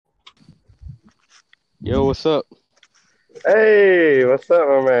Yo, what's up? Hey, what's up,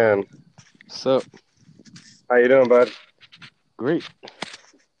 my man? What's up? How you doing, bud? Great.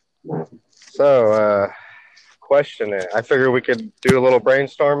 So, question it. I figured we could do a little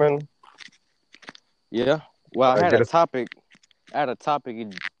brainstorming. Yeah. Well, I had a Get us. topic. I had a topic.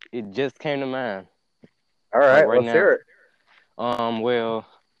 It just came to mind. All Like right, right let's now. hear it. Well,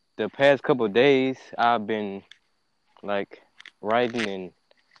 the past couple of days I've been like writing and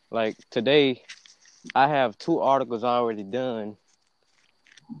like today I have two articles already done,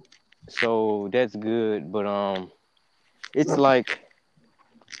 so that's good. But it's like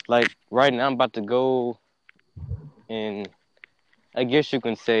right now I'm about to go and I guess you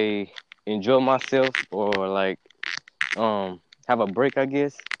can say enjoy myself or like have a break, I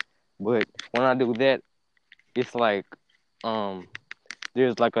guess. But when I do that, it's like um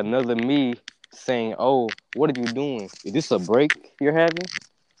there's like another me saying, "Oh, what are you doing? Is this a break you're having?"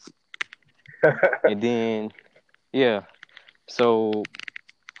 And then yeah, so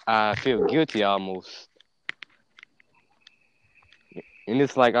I feel guilty almost, and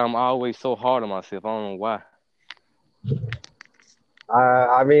it's like I'm always so hard on myself. I don't know why.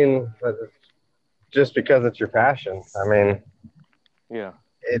 I mean, just because it's your passion. I mean, Yeah,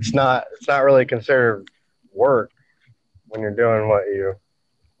 it's not really considered work when you're doing what you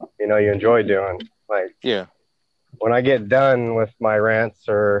enjoy doing. Like yeah, when I get done with my rants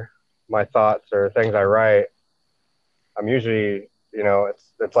or my thoughts or things I write, I'm usually,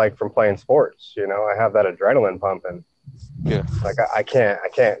 it's like from playing sports. I have that adrenaline pumping. yeah, Like I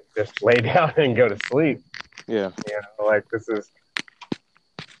can't just lay down and go to sleep. yeah. Like this is,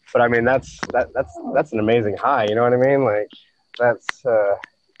 but I mean that's an amazing high. You know what I mean? Like that's uh,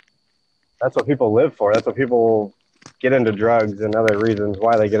 that's what people live for. That's what people get into drugs and other reasons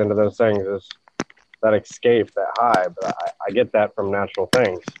why they get into those things is that escape, that high. But I get that from natural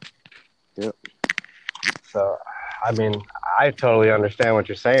things. Yep. So I mean I totally understand what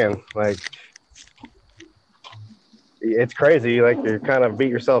you're saying. Like it's crazy. Like you kind of beat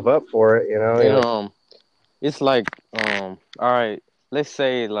yourself up for it. And You're like, it's like all right. Let's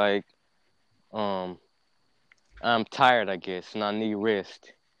say like um I'm tired, I guess, and I need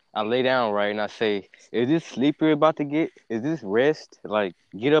rest. I lay down right and I say, "Is this sleep you're about to get? Is this rest? Like,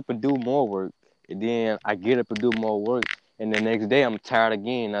 get up and do more work." And then I get up and do more work, and the next day I'm tired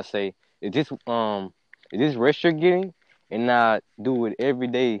again. I say, is this rest you're getting?" And I do it every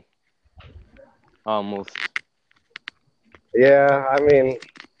day almost. yeah. I mean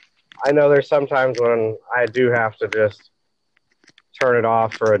I know there's sometimes when I do have to just turn it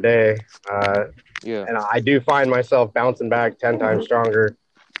off for a day. Yeah. And I do find myself bouncing back 10 times stronger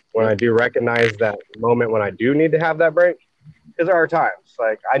when I Yep. do recognize that moment when I do need to have that break. Because there are times,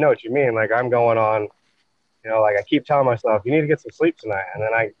 like, I know what you mean. Like, I'm going on, like I keep telling myself, you need to get some sleep tonight. And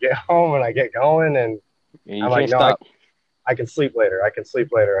then I get home and I get going and And you I'm like, can't no, stop. I can sleep later. I can sleep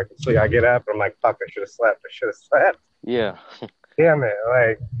later. I can sleep. I get up and I'm like, fuck, I should have slept. I should have slept. Yeah. Damn it.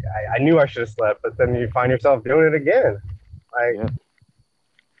 Like, I knew I should have slept, but then you find yourself doing it again. Like, Yep.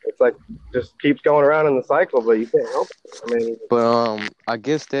 it's like just keeps going around in the cycle, but you can't help it. I mean, But I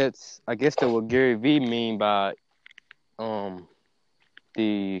guess that what Gary V mean by um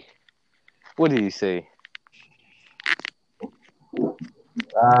the what did he say?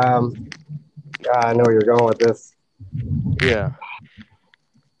 um, I know where you're going with this. Yeah,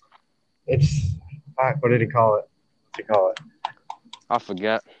 It's fuck, what did he call it? What's he call it? I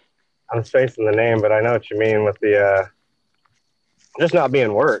forgot. I'm spacing the name, but I know what you mean with the just not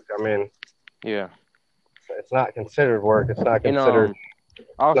being work. I mean, Yeah. it's not considered work. It's not And considered. It's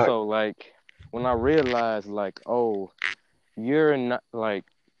not. also like when I realized like, oh, you're not like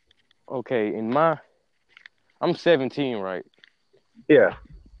okay, I'm 17, right? Yeah.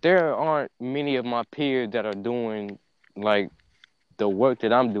 There aren't many of my peers that are doing like the work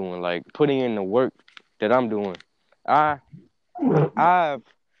that I'm doing, like putting in the work that I'm doing. I I've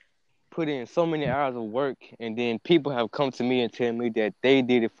put in so many hours of work and then people have come to me and tell me that they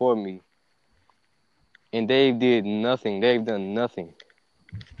did it for me and they did nothing. They've done nothing.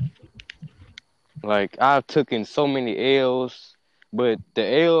 Like I've taken so many L's, but the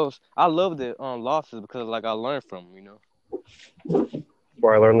L's I love the losses because like I learned from 'em.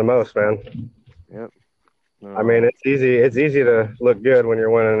 Where I learned the most, man. Yep. I mean, Um. It's easy to look good when you're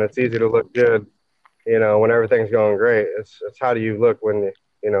winning. It's easy to look good, when everything's going great. It's how do you look when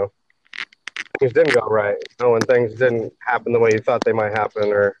you know things didn't go right. When things didn't happen the way you thought they might happen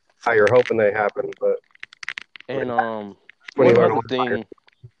or how you're hoping they happen. But And when you one learn to other live by your thing,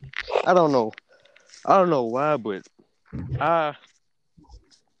 I don't know, I don't know why, but I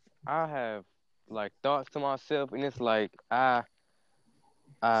I have like thoughts to myself, and it's like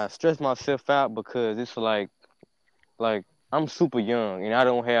I stress myself out because it's like I'm super young and I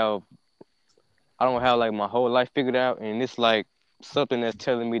don't have like my whole life figured out, and it's like something that's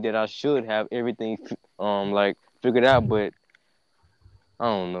telling me that I should have everything like figured out, but I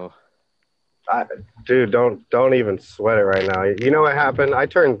don't know. I, dude, don't even sweat it right now. You know what happened?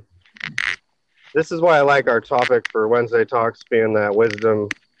 This is why I like our topic for Wednesday talks being that wisdom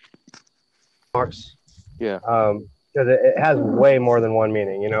talks, Yeah, because it has way more than one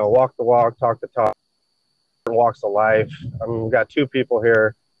meaning. You know, walk the walk, talk the talk, walks of life. We've got two people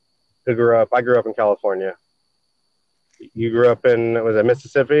here who grew up. I grew up in California. You grew up in, was it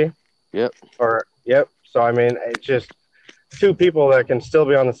Mississippi? yep, Or yep. So I mean, it's just two people that can still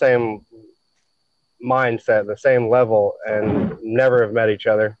be on the same mindset, the same level, and never have met each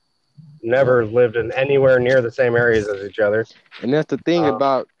other, yep. never lived in anywhere near the same areas as each other. And that's the thing Um,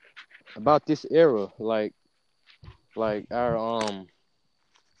 about this era, like our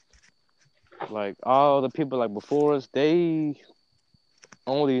like all the people like before us, they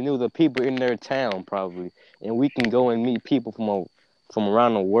only knew the people in their town probably, and we can go and meet people from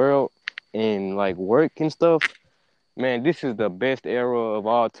around the world and like work and stuff. Man, this is the best era of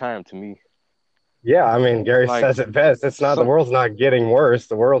all time to me. yeah, I mean, Gary Like, says it best. It's not, the some, world's not getting worse.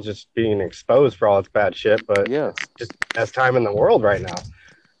 The world's just being exposed for all its bad shit, but yeah, it's just the best time in the world right now.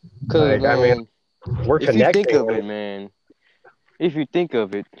 cause Like, I mean, we're if you think connecting. of it, man, if you think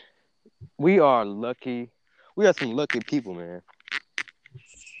of it, we are lucky. We are some lucky people, man.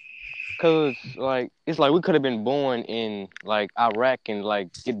 Cause like it's like we could have been born in like Iraq and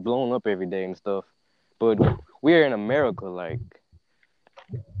like get blown up every day and stuff, but we're in America. Like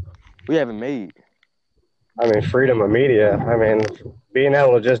we haven't made. I mean, freedom of media. I mean, being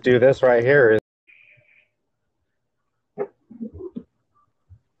able to just do this right here is.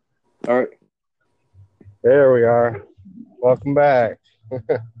 All right. There we are. Welcome back.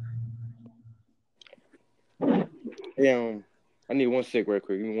 Hey, I need one sec, right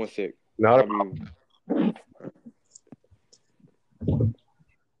quick. Give me one sec. Not a I'll problem. be.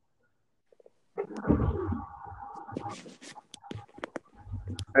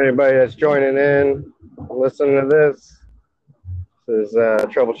 Anybody that's joining in, listening to this is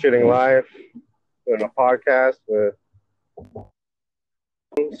Troubleshooting Live, doing a podcast with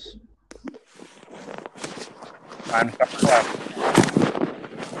time to start class.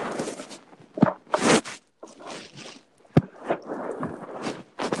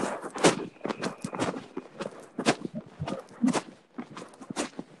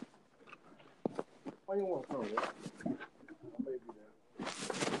 Why you want to come, man?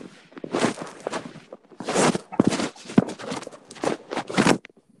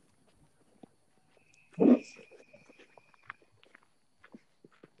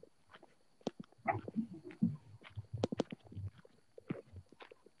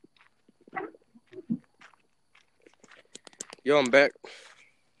 Yo, I'm back.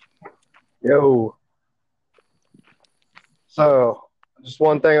 Yo. So, just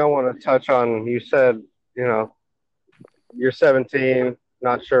one thing I want to touch on. You said, you know, you're 17,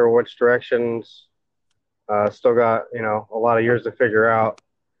 not sure which directions, still got, you know, a lot of years to figure out.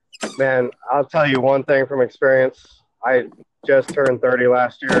 Man, I'll tell you one thing from experience. I just turned 30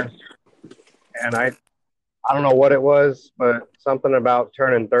 last year, and I don't know what it was, but something about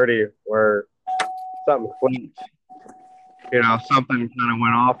turning 30 where something clicked. You know, something kind of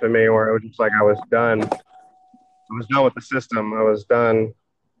went off in me where it was just like I was done. I was done with the system. I was done.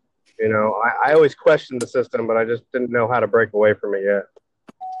 You know, I always questioned the system, but I just didn't know how to break away from it yet.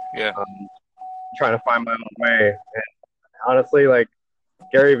 Yeah. Trying to find my own way. And honestly, like,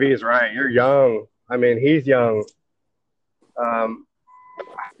 Gary Vee is right. You're young. I mean, he's young.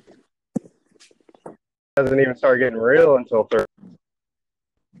 Doesn't even start getting real until 30.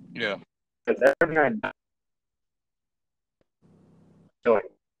 Yeah. Everything I doing,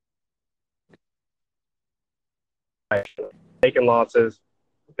 taking losses,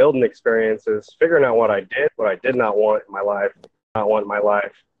 building experiences, figuring out what I did not want in my life, not want in my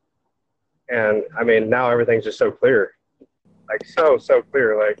life. And I mean, now everything's just so clear, like so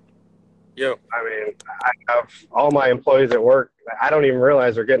clear. Like, Yo. I mean, I have all my employees at work. I don't even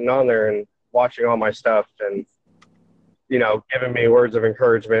realize they're getting on there and watching all my stuff and, you know, giving me words of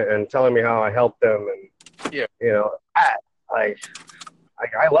encouragement and telling me how I helped them. And, Yeah. you know,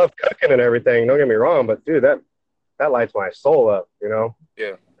 I love cooking and everything. Don't get me wrong, but dude, that lights my soul up, you know?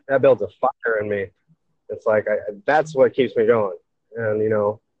 Yeah. That builds a fire in me. It's like, that's what keeps me going. And, you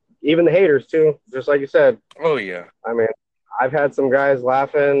know, even the haters too, just like you said. Oh yeah. I mean, I've had some guys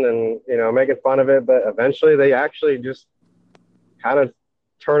laughing and, you know, making fun of it, but eventually they actually just kind of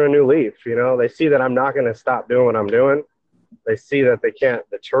turn a new leaf. You know, they see that I'm not going to stop doing what I'm doing. they see that they can't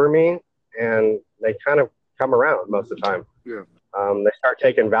deter me, and they kind of come around most of the time. Yeah. They start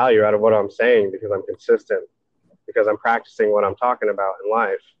taking value out of what I'm saying because I'm consistent, because I'm practicing what I'm talking about in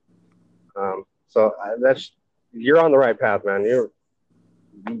life. So that's you're on the right path, man.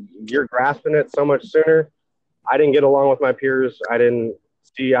 You're grasping it so much sooner. I didn't get along with my peers. I didn't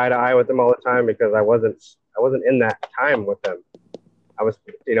see eye to eye with them all the time because I wasn't in that time with them. I was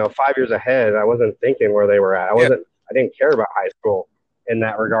 5 years ahead. I wasn't thinking where they were at. Yeah. I didn't care about high school in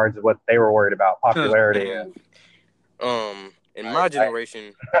that regards of what they were worried about, popularity. In my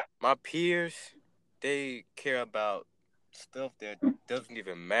generation, my peers, they care about stuff that doesn't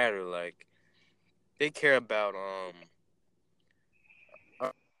even matter. Like they care about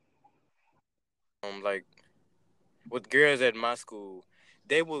like with girls at my school,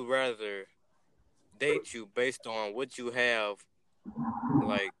 they would rather date you based on what you have,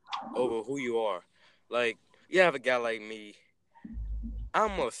 like over who you are. Like you have a guy like me.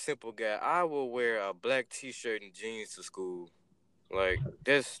 I'm a simple guy. I will wear a black T-shirt and jeans to school. Like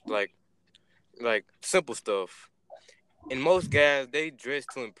that's like simple stuff. And most guys they dress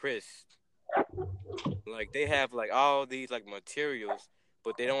to impress. Like they have like all these like materials,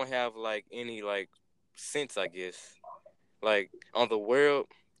 but they don't have like any like sense, I guess. Like on the world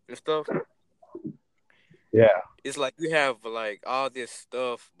and stuff. Yeah, It's like you have like all this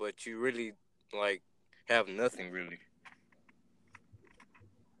stuff, but you really like have nothing really.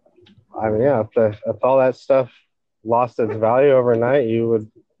 I mean, yeah. If all that stuff lost its value overnight, you would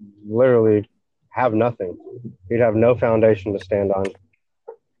literally have nothing. You'd have no foundation to stand on.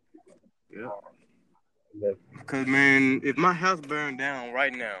 Yeah. Cause man, if my house burned down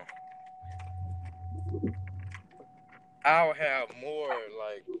right now, I'll have more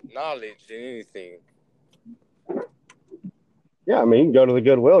like knowledge than anything. Yeah, I mean, you can go to the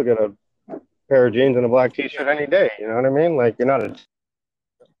Goodwill, get a pair of jeans and a black T-shirt any day. You know what I mean? Like you're not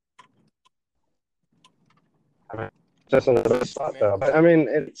just in the best spot though. But I mean,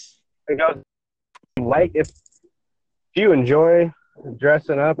 it goes like if you enjoy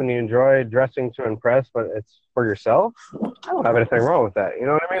dressing up and you enjoy dressing to impress, but it's for yourself, I don't have anything wrong with that. You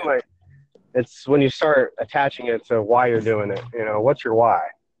know what I mean? Like it's when you start attaching it to why you're doing it. What's your why?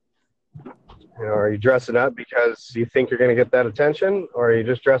 Are you dressing up because you think you're going to get that attention, or are you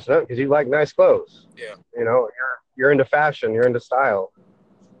just dressing up because you like nice clothes? Yeah. You're into fashion, you're into style.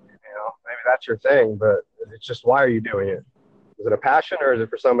 Maybe that's your thing, but it's just why are you doing it? Is it a passion or is it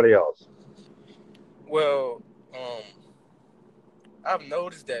for somebody else? Well, I've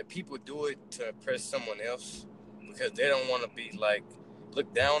noticed that people do it to impress someone else because they don't want to be like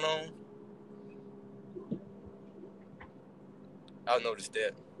looked down on. I've noticed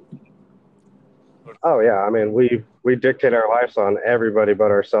that. Oh yeah, I mean we dictate our lives on everybody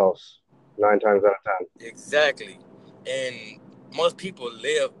but ourselves 9 times out of 10. Exactly, and most people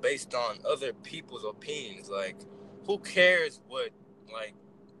live based on other people's opinions. Like, who cares what like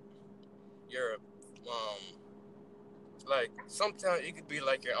your like sometimes it could be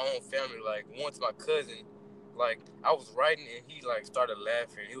like your own family. Like once my cousin, like I was writing and he like started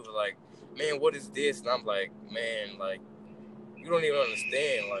laughing. He was like, "Man, what is this?" And I'm like, "Man, like you don't even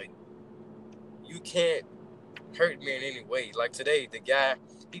understand. Like you can't hurt me in any way." Like today, the guy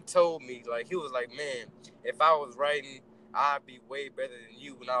he told me like he was like, "Man, if I was writing, I'd be way better than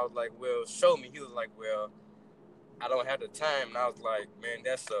you." And I was like, "Well, show me." He was like, "Well, I don't have the time." And I was like, "Man,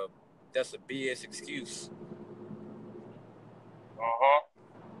 that's a BS excuse."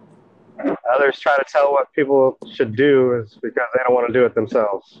 Others try to tell what people should do is because they don't want to do it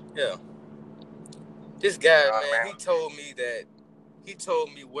themselves. Yeah. This guy, man, he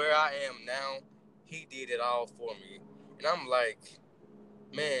told me where I am now, he did it all for me. And I'm like,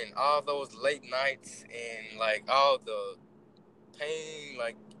 man, all those late nights and like all the pain,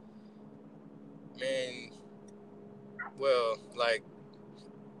 like, man, well, like,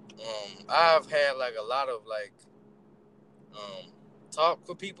 I've had like a lot of like, talk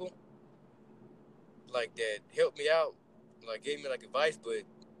with people, like that helped me out, like gave me like advice. But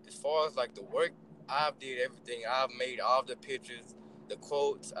as far as like the work, I've did everything. I've made all the pictures, the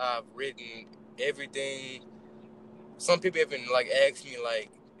quotes. I've written everything. Some people even like ask me like,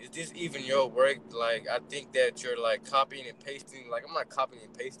 "Is this even your work?" Like, I think that you're like copying and pasting. Like, I'm not copying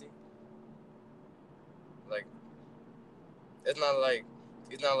and pasting. Like, it's not like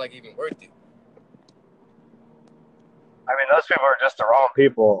even worth it. I mean, those people are just the wrong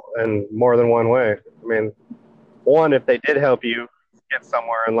people in more than one way. I mean, one, if they did help you get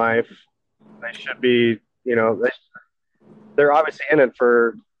somewhere in life, they should be, they're obviously in it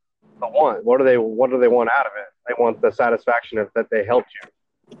for the want. What do they want out of it? They want the satisfaction of that they helped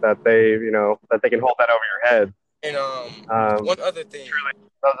you, that they can hold that over your head. And Um, one other thing,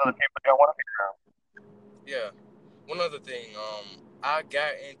 those are the people you don't want to yeah, one other thing, I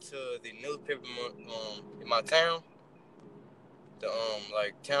got into the newspaper in my town, the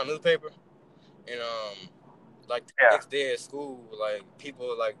like town newspaper, and like the be around. next day at school, like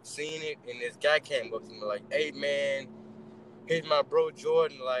people like seeing it, and this guy came up to me like, "Hey man, here's my bro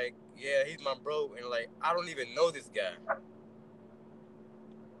Jordan." Like, yeah, he's my bro, and like I don't even know this guy.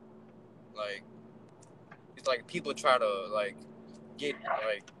 Like, it's like people try to like get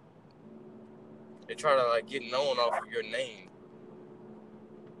like they try to like get known off of your name,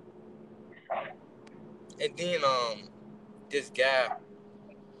 and then this guy,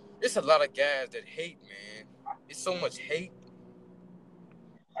 there's a lot of guys that hate, man. It's so much hate.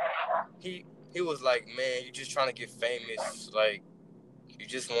 He he was like, man, you just trying to get famous, like you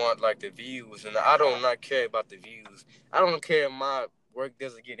just want like the views, and I don't not care about the views. I don't care if my work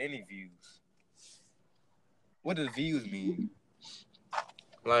doesn't get any views. What does views mean?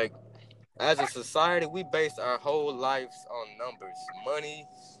 Like, as a society, we base our whole lives on numbers, money,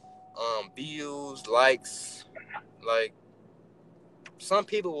 views, likes. Like, some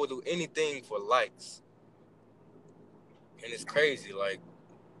people will do anything for likes, and it's crazy. Like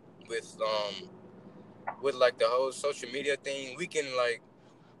with like the whole social media thing, we can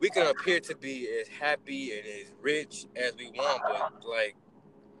appear to be as happy and as rich as we want, but like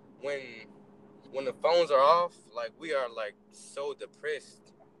when the phones are off, like we are like so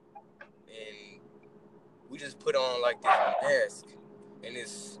depressed, and we just put on like this mask, and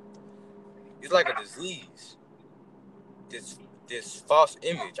it's like a disease. This false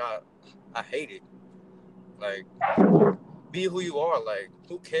image. I hate it. Like, be who you are. Like,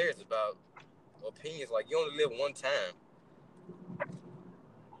 who cares about opinions? Like, you only live one time,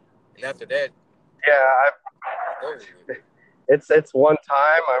 and after that, Yeah, it's over with. it's one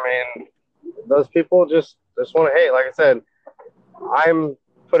time. I mean, those people just want to hate. Like I said, I'm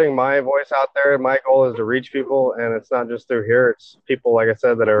putting my voice out there. My goal is to reach people, and it's not just through here. It's people, like I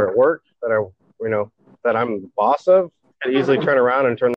said, that are at work, that are, that I'm the boss of, could easily turn around and turn